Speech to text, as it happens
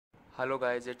Hello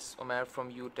guys, it's Omer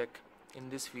from UTech.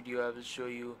 In this video I will show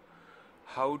you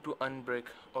how to unbrick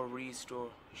or restore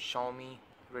Xiaomi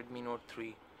Redmi Note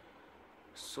 3.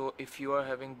 So if you are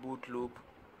having boot loop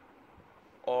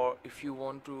or if you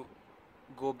want to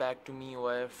go back to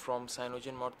MIUI from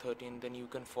CyanogenMod 13, then you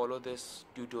can follow this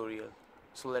tutorial.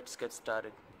 So let's get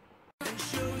started.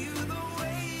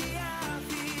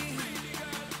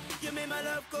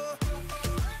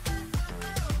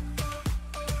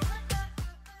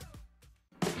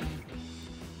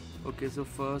 Okay, so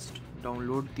first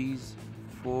download these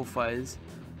 4 files.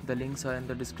 The links are in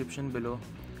the description below.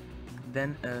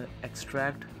 Then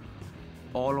extract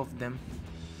all of them.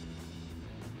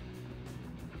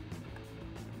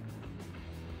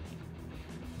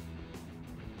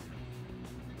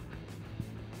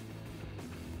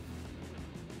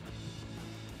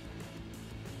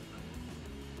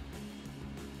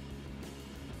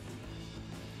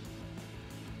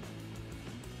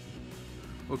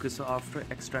 Okay, so after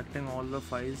extracting all the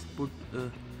files, put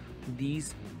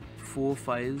these 4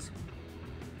 files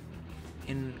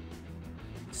in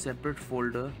separate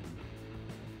folder.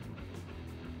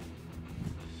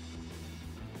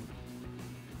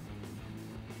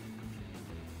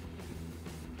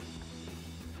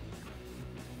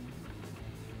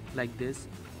 Like this.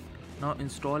 Now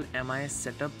install Mi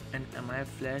setup and Mi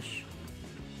flash.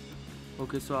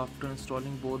 Okay, so after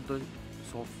installing both the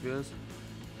softwares,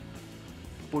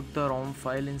 put the ROM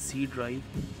file in C drive,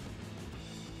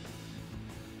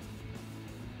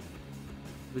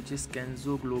 which is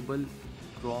Kenzo Global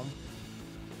ROM.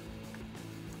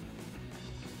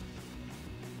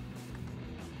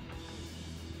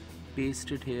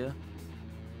 Paste it here.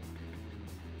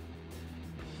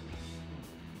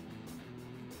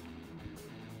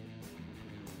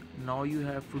 Now you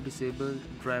have to disable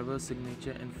driver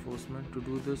signature enforcement. To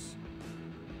do this,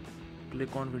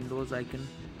 click on Windows icon,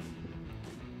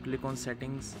 click on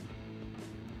settings,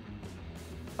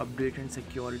 update and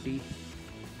security,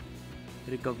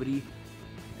 recovery,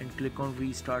 and click on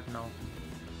restart now.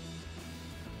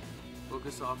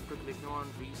 Okay, so after clicking on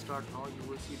restart now, you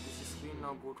will see this screen.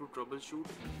 Now go to troubleshoot,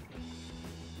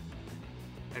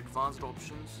 advanced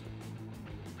options,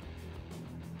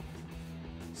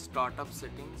 startup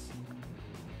settings,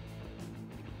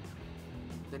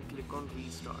 then click on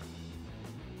restart.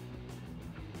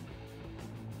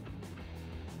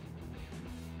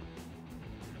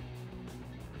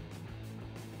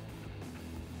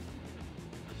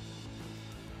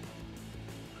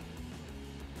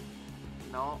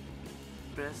 Now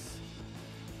press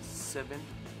 7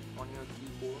 on your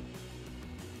keyboard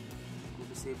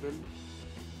to disable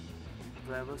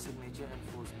driver signature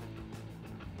enforcement.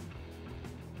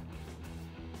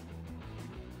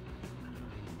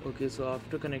 Okay, so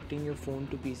after connecting your phone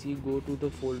to PC, go to the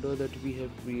folder that we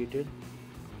have created.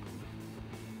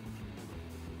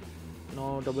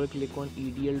 Now double click on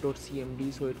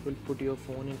edl.cmd so it will put your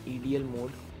phone in EDL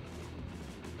mode.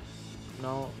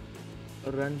 Now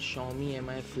run Xiaomi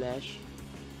Mi flash.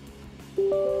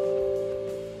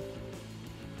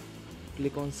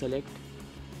 Click on select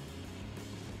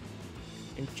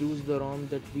and choose the ROM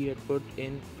that we had put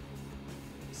in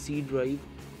C drive.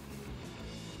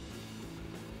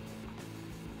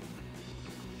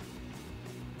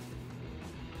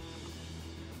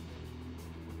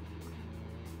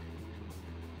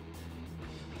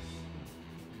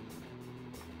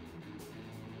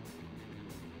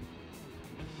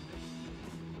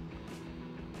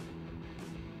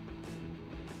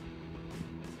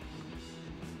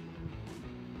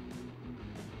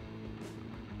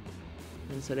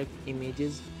 And select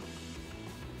images,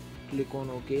 click on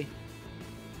OK.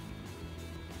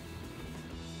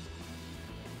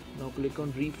 Now click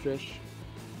on refresh.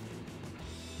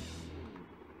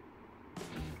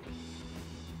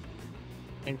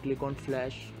 And click on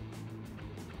flash.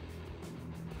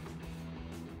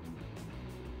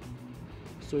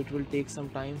 So it will take some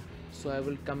time, so I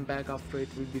will come back after it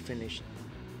will be finished.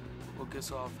 Okay,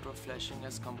 so after flashing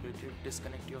has completed,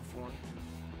 disconnect your phone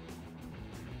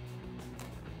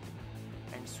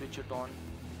and switch it on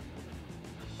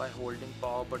by holding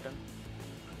power button.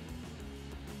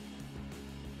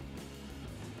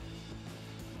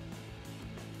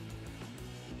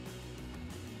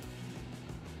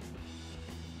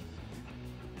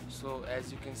 So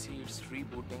as you can see, it's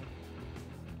rebooting.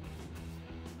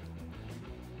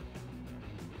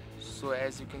 So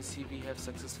as you can see, we have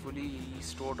successfully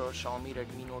restored our Xiaomi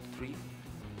Redmi Note 3.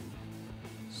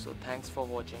 So thanks for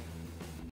watching.